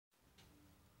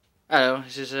Hello,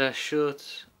 this is a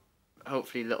short,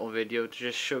 hopefully little video to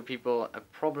just show people a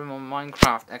problem on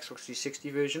Minecraft Xbox 360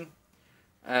 version.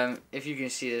 If you can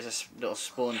see, there's a little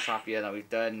spawn trap here that we've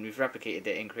done. We've replicated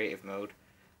it in creative mode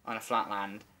on a flat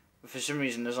land. But for some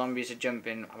reason the zombies are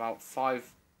jumping about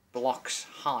 5 blocks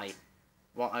high.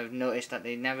 What I've noticed that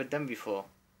they've never done before.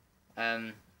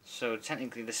 So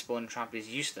technically the spawn trap is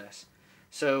useless.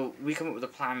 So we come up with a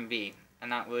plan B,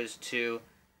 and that was to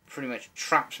pretty much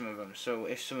trap some of them. So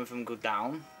if some of them go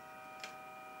down,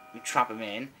 we trap them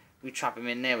in. We trap them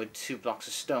in there with 2 blocks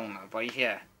of stone by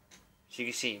here, so you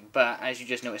can see. But as you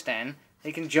just noticed, then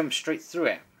they can jump straight through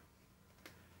it.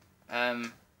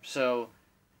 So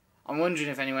I'm wondering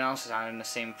if anyone else is having the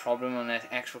same problem on their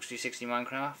Xbox 360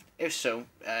 Minecraft. If so,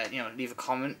 leave a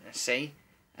comment and say.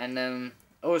 And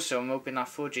also, I'm hoping that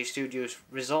 4J Studios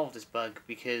resolve this bug,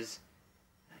 because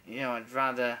I'd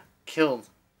rather kill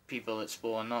people that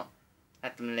spawn, not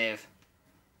let them live.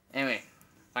 Anyway,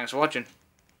 thanks for watching.